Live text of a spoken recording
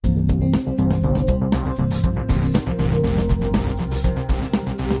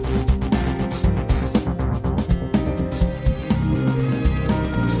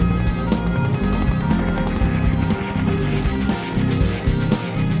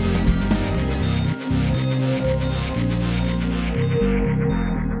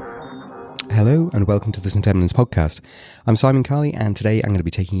and welcome to the St Emlyn's podcast. I'm Simon Carley, and today I'm going to be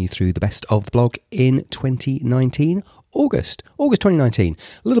taking you through the best of the blog in 2019, August 2019.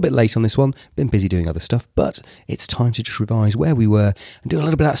 A little bit late on this one, been busy doing other stuff, but it's time to just revise where we were and do a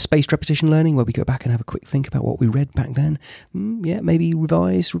little bit of that spaced repetition learning where we go back and have a quick think about what we read back then. Maybe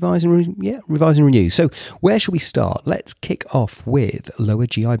revise and renew. So where should we start? Let's kick off with lower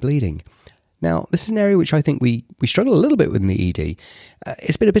GI bleeding. Now, this is an area which I think we struggle a little bit with in the ED.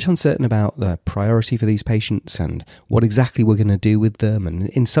 It's been a bit uncertain about the priority for these patients and what exactly we're going to do with them, and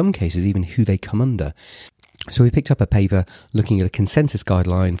in some cases even who they come under. So we picked up a paper looking at a consensus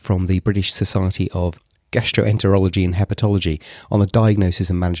guideline from the British Society of Gastroenterology and Hepatology on the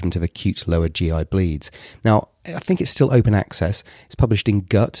diagnosis and management of acute lower GI bleeds. Now, I think it's still open access. It's published in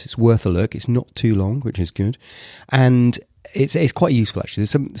Gut. It's worth a look. It's not too long, which is good. And it's quite useful, actually.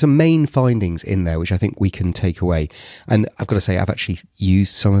 There's some main findings in there which I think we can take away. And I've got to say, I've actually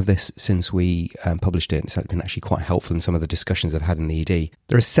used some of this since we published it. It's been actually quite helpful in some of the discussions I've had in the ED.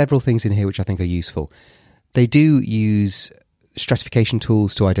 There are several things in here which I think are useful. They do use stratification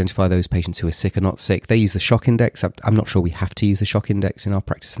tools to identify those patients who are sick or not sick. They use the shock index. I'm not sure we have to use the shock index in our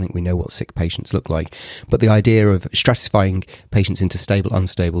practice. I think we know what sick patients look like. But the idea of stratifying patients into stable,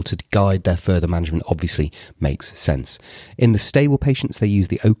 unstable to guide their further management obviously makes sense. In the stable patients, they use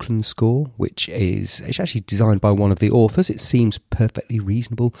the Oakland score, which is actually designed by one of the authors. It seems perfectly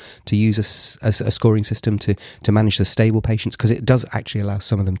reasonable to use a scoring system to manage the stable patients, because it does actually allow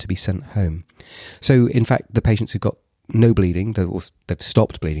some of them to be sent home. So, in fact, the patients who've got no bleeding, they've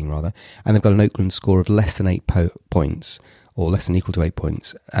stopped bleeding rather, and they've got an Oakland score of less than 8 points, or less than equal to 8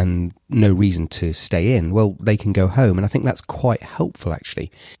 points, and no reason to stay in, well, they can go home. And I think that's quite helpful,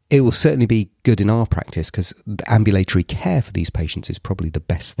 actually. It will certainly be good in our practice, because the ambulatory care for these patients is probably the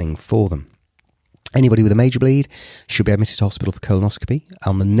best thing for them. Anybody with a major bleed should be admitted to hospital for colonoscopy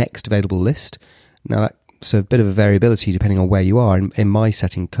on the next available list. Now, that's a bit of a variability depending on where you are. In my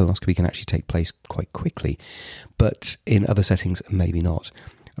setting, colonoscopy can actually take place quite quickly, but in other settings, maybe not.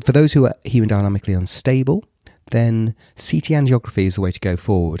 For those who are hemodynamically unstable, then CT angiography is the way to go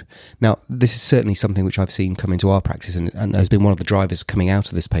forward. Now, this is certainly something which I've seen come into our practice and has been one of the drivers coming out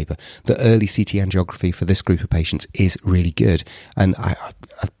of this paper. The early CT angiography for this group of patients is really good. And I've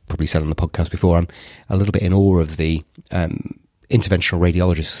probably said on the podcast before, I'm a little bit in awe of the interventional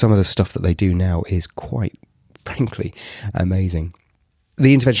radiologists. Some of the stuff that they do now is quite, frankly, amazing.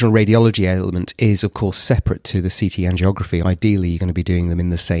 The interventional radiology element is, of course, separate to the CT angiography. Ideally, you're going to be doing them in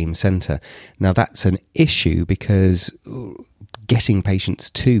the same centre. Now, that's an issue because getting patients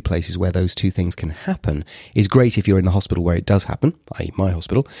to places where those two things can happen is great if you're in the hospital where it does happen, i.e. my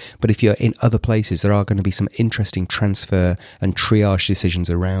hospital. But if you're in other places, there are going to be some interesting transfer and triage decisions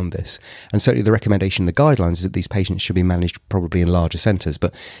around this. And certainly the recommendation in the guidelines is that these patients should be managed probably in larger centres.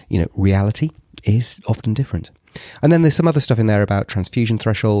 But, reality is often different. And then there's some other stuff in there about transfusion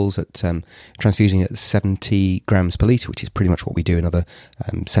thresholds, at transfusing at 70 grams per litre, which is pretty much what we do in other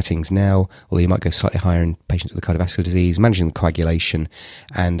settings now, although you might go slightly higher in patients with cardiovascular disease, managing coagulation,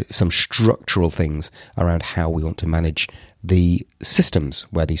 and some structural things around how we want to manage the systems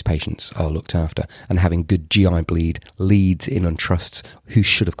where these patients are looked after, and having good GI bleed leads in on trusts who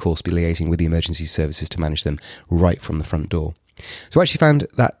should, of course, be liaising with the emergency services to manage them right from the front door. So I actually found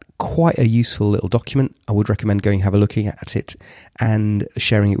that quite a useful little document. I would recommend going have a look at it and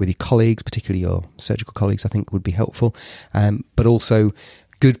sharing it with your colleagues, particularly your surgical colleagues, I think would be helpful. But also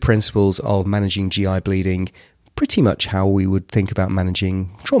good principles of managing GI bleeding, pretty much how we would think about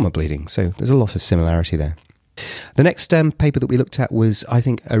managing trauma bleeding. So there's a lot of similarity there. The next paper that we looked at was, I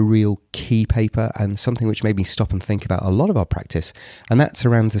think, a real key paper and something which made me stop and think about a lot of our practice, and that's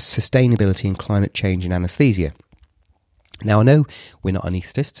around the sustainability and climate change in anaesthesia. Now, I know we're not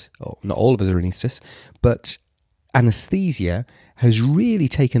anaesthetists, or not all of us are anaesthetists, but anaesthesia has really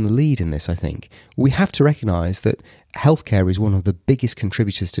taken the lead in this, I think. We have to recognise that healthcare is one of the biggest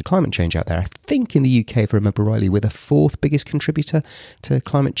contributors to climate change out there. I think in the UK, if I remember rightly, we're the fourth biggest contributor to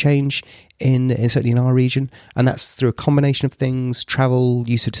climate change certainly in our region, and that's through a combination of things: travel,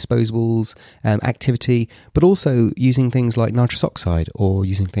 use of disposables, activity, but also using things like nitrous oxide or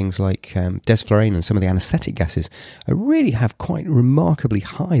using things like desflurane and some of the anaesthetic gases really have quite remarkably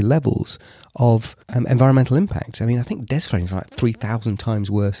high levels of environmental impact. I mean, I think desflurane is like 3,000 times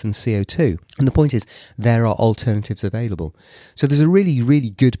worse than CO2. And the point is, there are alternatives available. So there's a really,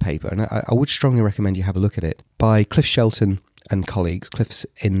 really good paper, and I would strongly recommend you have a look at it, by Cliff Shelton and colleagues. Cliff's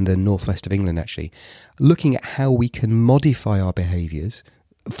in the northwest of England, actually, looking at how we can modify our behaviours,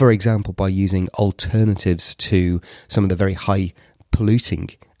 for example, by using alternatives to some of the very high polluting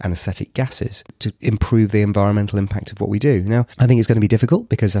anaesthetic gases to improve the environmental impact of what we do. Now, I think it's going to be difficult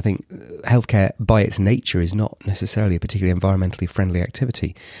because I think healthcare by its nature is not necessarily a particularly environmentally friendly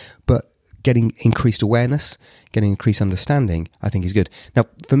activity, but getting increased awareness, getting increased understanding, I think is good. Now,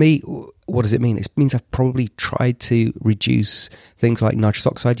 for me, what does it mean? It means I've probably tried to reduce things like nitrous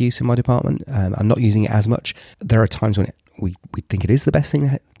oxide use in my department. I'm not using it as much. There are times when we think it is the best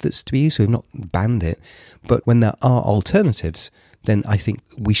thing that's to be used, so we've not banned it. But when there are alternatives, then I think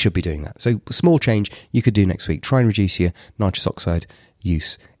we should be doing that. So small change you could do next week. Try and reduce your nitrous oxide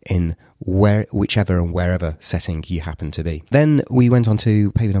use in whichever and wherever setting you happen to be. Then we went on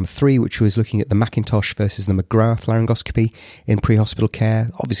to paper number 3, which was looking at the Macintosh versus the McGrath laryngoscopy in pre-hospital care.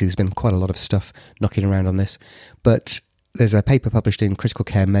 Obviously, there's been quite a lot of stuff knocking around on this, but there's a paper published in Critical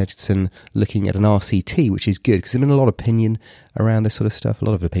Care Medicine looking at an RCT, which is good because there's been a lot of opinion around this sort of stuff,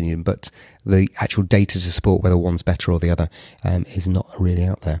 but the actual data to support whether one's better or the other is not really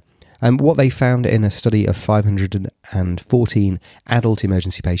out there. What they found in a study of 514 adult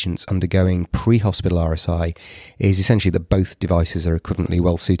emergency patients undergoing pre-hospital RSI is essentially that both devices are equivalently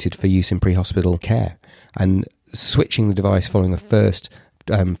well suited for use in pre-hospital care. And switching the device following a first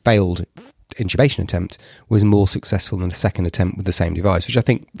failed intubation attempt was more successful than the second attempt with the same device, which I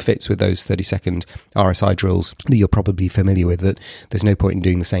think fits with those 30-second RSI drills that you're probably familiar with, that there's no point in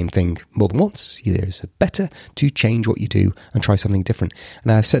doing the same thing more than once. There's better to change what you do and try something different.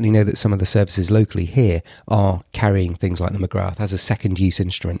 And I certainly know that some of the services locally here are carrying things like the McGrath as a second use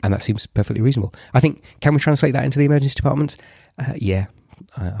instrument, and that seems perfectly reasonable. I think, can we translate that into the emergency departments? Yeah.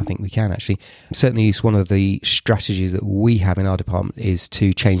 I think we can actually. Certainly, it's one of the strategies that we have in our department is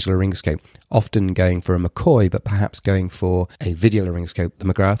to change the laryngoscope. Often going for a McCoy, but perhaps going for a video laryngoscope, the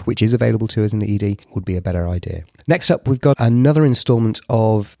McGrath, which is available to us in the ED, would be a better idea. Next up, we've got another instalment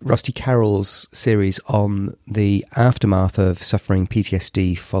of Rusty Carroll's series on the aftermath of suffering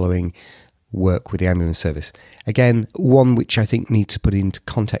PTSD following work with the ambulance service. Again, one which I think needs to put into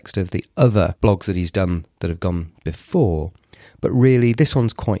context of the other blogs that he's done that have gone before. But really, this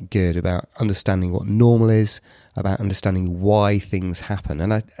one's quite good about understanding what normal is, about understanding why things happen.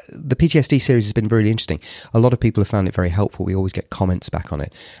 And the PTSD series has been really interesting. A lot of people have found it very helpful. We always get comments back on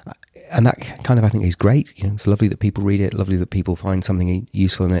it. And that kind of, I think, is great. It's lovely that people read it, lovely that people find something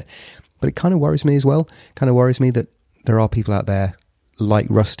useful in it. But it kind of worries me as well. Kind of worries me that there are people out there like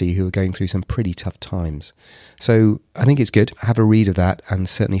Rusty who are going through some pretty tough times. So I think it's good. Have a read of that and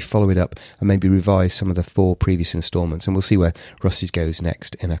certainly follow it up and maybe revise some of the 4 previous installments, and we'll see where Rusty's goes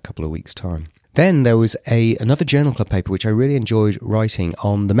next in a couple of weeks' time. Then there was another Journal Club paper which I really enjoyed writing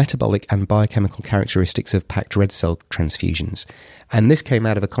on the metabolic and biochemical characteristics of packed red cell transfusions. And this came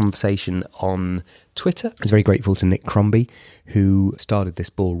out of a conversation on Twitter. I was very grateful to Nick Crombie, who started this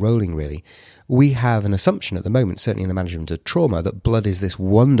ball rolling, really. We have an assumption at the moment, certainly in the management of trauma, that blood is this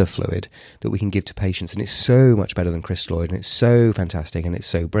wonder fluid that we can give to patients, and it's so much better than crystalloid, and it's so fantastic, and it's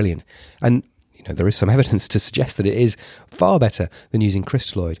so brilliant. And there is some evidence to suggest that it is far better than using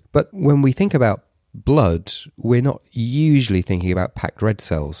crystalloid. But when we think about blood, we're not usually thinking about packed red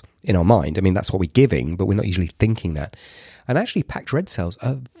cells in our mind. I mean, that's what we're giving, but we're not usually thinking that. And actually, packed red cells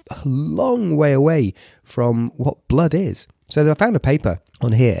are a long way away from what blood is. So I found a paper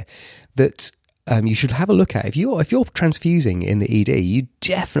on here that you should have a look at. If you're transfusing in the ED, you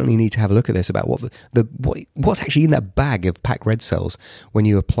definitely need to have a look at this about what's actually in that bag of packed red cells when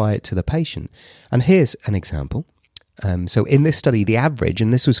you apply it to the patient. And here's an example. So in this study, the average,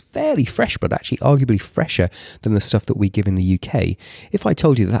 and this was fairly fresh blood, actually arguably fresher than the stuff that we give in the UK. If I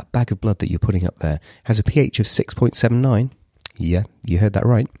told you that bag of blood that you're putting up there has a pH of 6.79, yeah, you heard that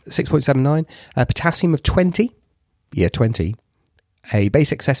right, 6.79, potassium of 20, yeah, 20, a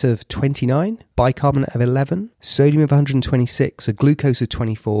base excess of 29, bicarbonate of 11, sodium of 126, a glucose of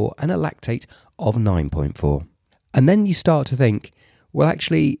 24, and a lactate of 9.4. And then you start to think, well,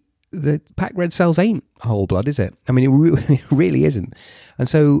 actually, the packed red cells ain't whole blood, is it? I mean, it really isn't. And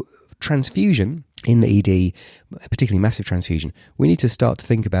so transfusion in the ED, particularly massive transfusion, we need to start to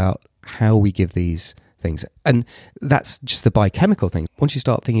think about how we give these things. And that's just the biochemical thing. Once you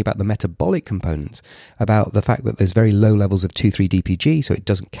start thinking about the metabolic components, about the fact that there's very low levels of 2,3-DPG, so it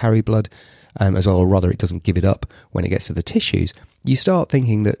doesn't carry blood as well, or rather it doesn't give it up when it gets to the tissues, you start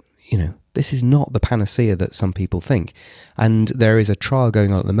thinking that, this is not the panacea that some people think. And there is a trial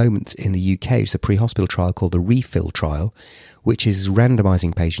going on at the moment in the UK, it's a pre-hospital trial called the Refill trial, which is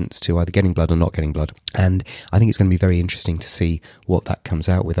randomising patients to either getting blood or not getting blood. And I think it's going to be very interesting to see what that comes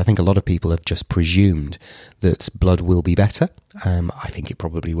out with. I think a lot of people have just presumed that blood will be better. I think it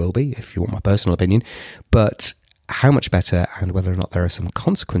probably will be, if you want my personal opinion. But how much better and whether or not there are some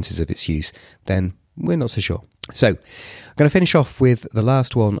consequences of its use, then we're not so sure. So I'm going to finish off with the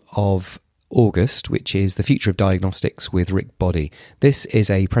last one of August, which is The Future of Diagnostics with Rick Body. This is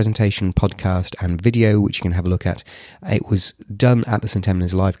a presentation, podcast and video which you can have a look at. It was done at the St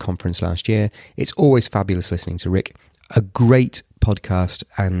Emlyn's live conference last year. It's always fabulous listening to Rick. A great podcast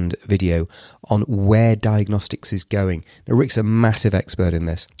and video on where diagnostics is going. Now, Rick's a massive expert in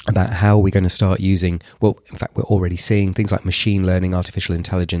this, about how we're going to start using, well, in fact, we're already seeing things like machine learning, artificial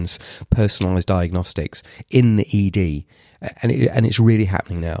intelligence, personalised diagnostics in the ED. And it's really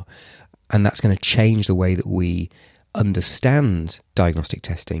happening now. And that's going to change the way that we understand diagnostic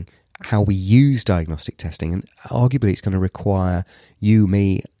testing, how we use diagnostic testing. And arguably, it's going to require you,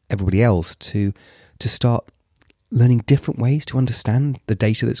 me, everybody else to start learning different ways to understand the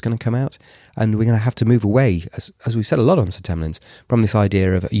data that's going to come out. And we're going to have to move away, as we've said a lot on St Emlyn's, from this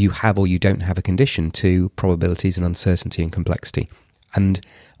idea of you have or you don't have a condition to probabilities and uncertainty and complexity. And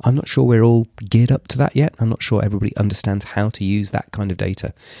I'm not sure we're all geared up to that yet. I'm not sure everybody understands how to use that kind of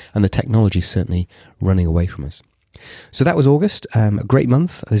data. And the technology is certainly running away from us. So that was August, a great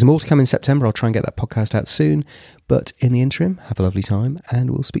month. There's more to come in September. I'll try and get that podcast out soon. But in the interim, have a lovely time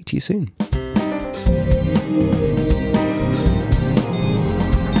and we'll speak to you soon.